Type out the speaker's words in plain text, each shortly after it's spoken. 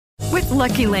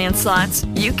Lucky Land Slots,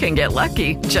 you can get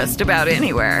lucky just about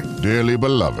anywhere. Dearly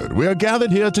beloved, we are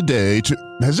gathered here today to...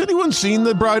 Has anyone seen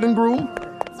the bride and groom?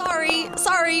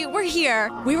 Sorry, we're here.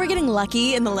 We were getting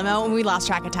lucky in the limo and we lost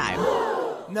track of time.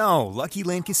 No, Lucky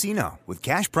Land Casino, with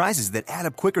cash prizes that add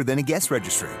up quicker than a guest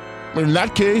registry. In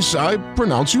that case, I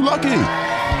pronounce you lucky.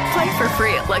 Play for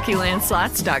free at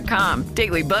LuckyLandSlots.com.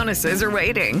 Daily bonuses are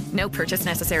waiting. No purchase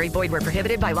necessary. Void where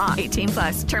prohibited by law.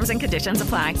 18+. Terms and conditions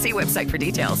apply. See website for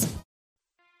details.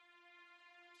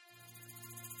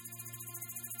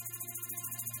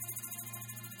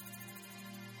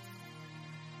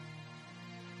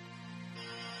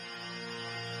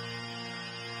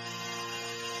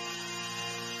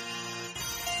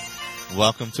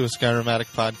 Welcome to a Skyrim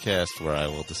Addict podcast, where I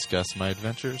will discuss my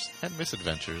adventures and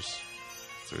misadventures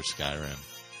through Skyrim.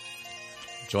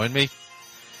 Join me.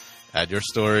 Add your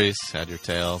stories. Add your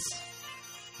tales.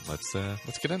 Let's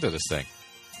get into this thing.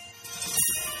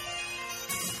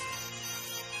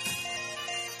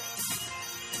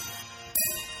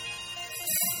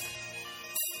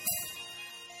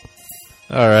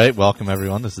 All right, welcome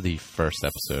everyone. This is the first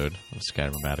episode of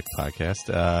Skyrim Addict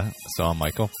podcast. So I'm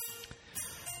Michael.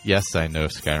 Yes, I know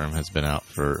Skyrim has been out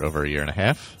for over a year and a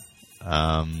half.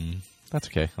 That's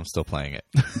okay. I'm still playing it.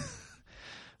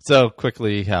 So,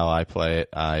 quickly, how I play it.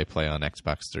 I play on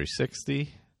Xbox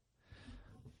 360.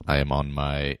 I am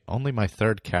on only my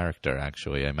third character,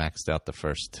 actually. I maxed out the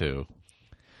first two.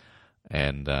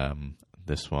 And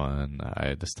this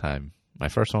time, my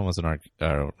first one was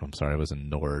was in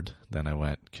Nord. Then I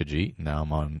went Khajiit. Now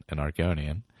I'm on an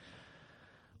Argonian.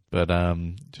 But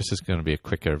just is going to be a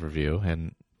quick overview.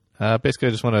 And basically,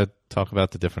 I just want to talk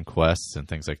about the different quests and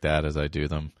things like that as I do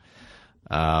them.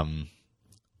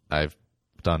 I've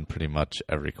done pretty much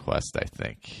every quest, I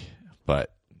think,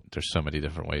 but there's so many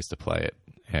different ways to play it.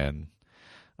 And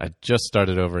I just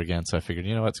started over again, so I figured,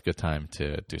 you know what, it's a good time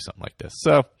to do something like this.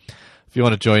 So if you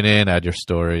want to join in, add your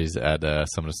stories, add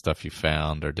some of the stuff you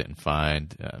found or didn't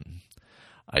find.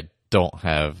 I don't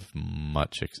have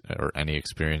much or any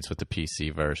experience with the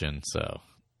PC version, so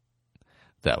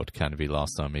that would kind of be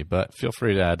lost on me, but feel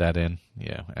free to add that in,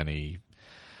 any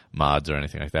mods or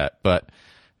anything like that. But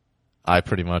I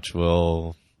pretty much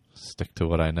will stick to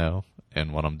what I know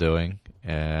and what I'm doing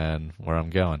and where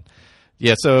I'm going.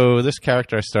 Yeah, so this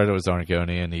character I started was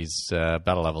Argonian. He's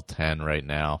about a level 10 right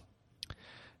now.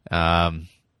 I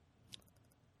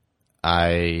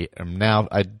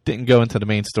didn't go into the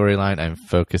main storyline. I'm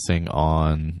focusing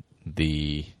on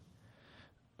the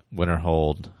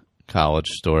Winterhold College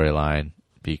storyline,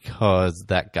 because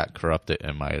that got corrupted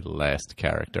in my last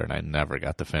character, and I never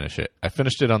got to finish it. I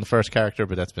finished it on the first character,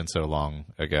 but that's been so long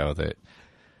ago that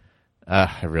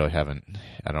I really haven't.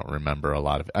 I don't remember a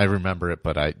lot of it. I remember it,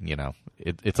 but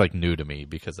it's like new to me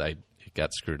because it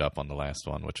got screwed up on the last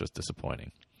one, which was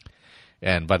disappointing.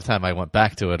 And by the time I went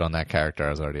back to it on that character,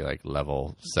 I was already like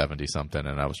level 70-something,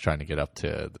 and I was trying to get up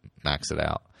to max it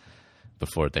out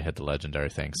before they hit the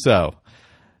legendary thing. So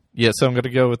so I'm going to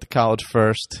go with the college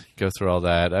first, go through all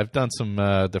that. I've done some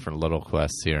different little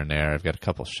quests here and there. I've got a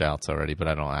couple shouts already, but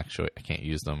I can't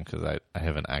use them because I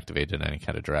haven't activated any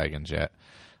kind of dragons yet.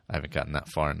 I haven't gotten that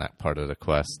far in that part of the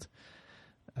quest.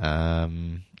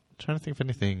 Trying to think if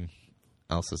anything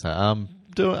else is I'm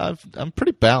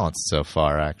pretty balanced so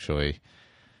far, actually.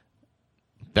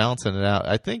 Balancing it out.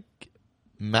 I think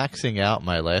maxing out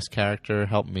my last character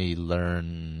helped me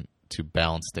learn to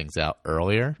balance things out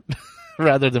earlier.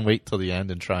 Rather than wait till the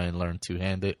end and try and learn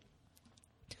two-handed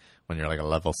when you're like a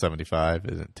level 75,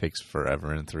 it takes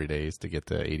forever in 3 days to get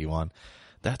to 81.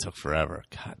 That took forever.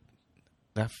 God,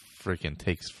 that freaking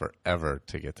takes forever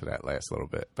to get to that last little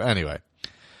bit. But anyway,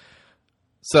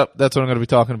 so that's what I'm going to be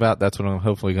talking about. That's what I'm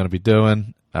hopefully going to be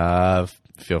doing.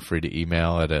 Feel free to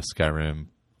email at a Skyrim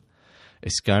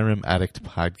Addict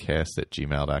podcast at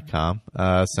gmail.com.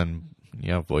 Send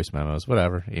voice memos,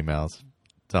 whatever, emails.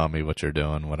 Tell me what you're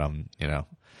doing, what I'm,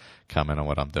 comment on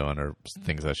what I'm doing or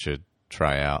things I should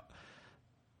try out.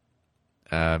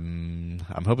 I'm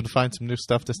hoping to find some new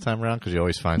stuff this time around because you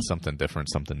always find something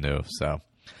different, something new. So, all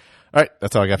right,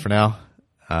 that's all I got for now.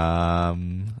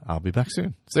 I'll be back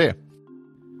soon. See ya.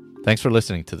 Thanks for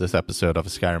listening to this episode of A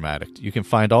Skyrim Addict. You can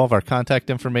find all of our contact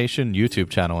information, YouTube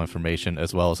channel information,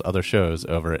 as well as other shows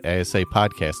over at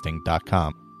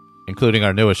asapodcasting.com, including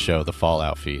our newest show, The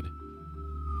Fallout Feed.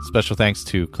 Special thanks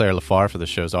to Claire LaFar for the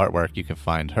show's artwork. You can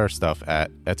find her stuff at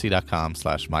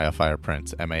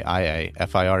etsy.com/MayaFirePrints,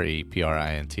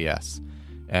 MayaFirePrints.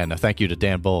 And a thank you to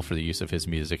Dan Bull for the use of his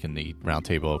music in the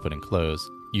Roundtable Open and Close.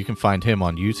 You can find him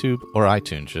on YouTube or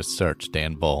iTunes. Just search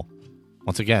Dan Bull.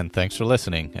 Once again, thanks for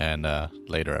listening, and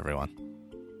later, everyone.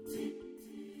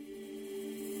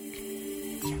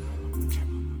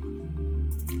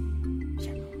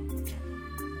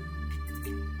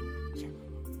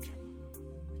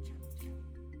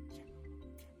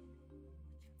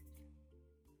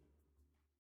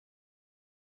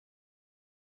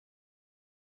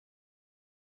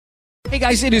 Hey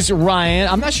guys, it is Ryan.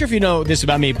 I'm not sure if you know this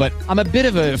about me, but I'm a bit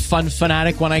of a fun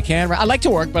fanatic when I can. I like to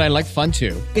work, but I like fun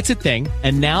too. It's a thing.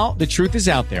 And now the truth is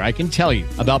out there. I can tell you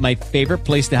about my favorite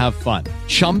place to have fun.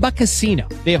 Chumba Casino.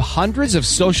 They have hundreds of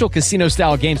social casino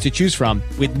style games to choose from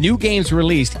with new games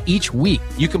released each week.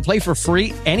 You can play for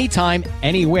free anytime,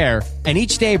 anywhere. And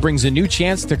each day brings a new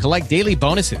chance to collect daily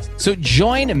bonuses. So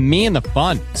join me in the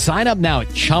fun. Sign up now at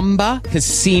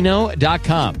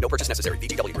ChumbaCasino.com. No purchase necessary.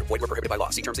 VGW Group. Void where prohibited by law.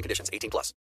 See terms and conditions. 18+.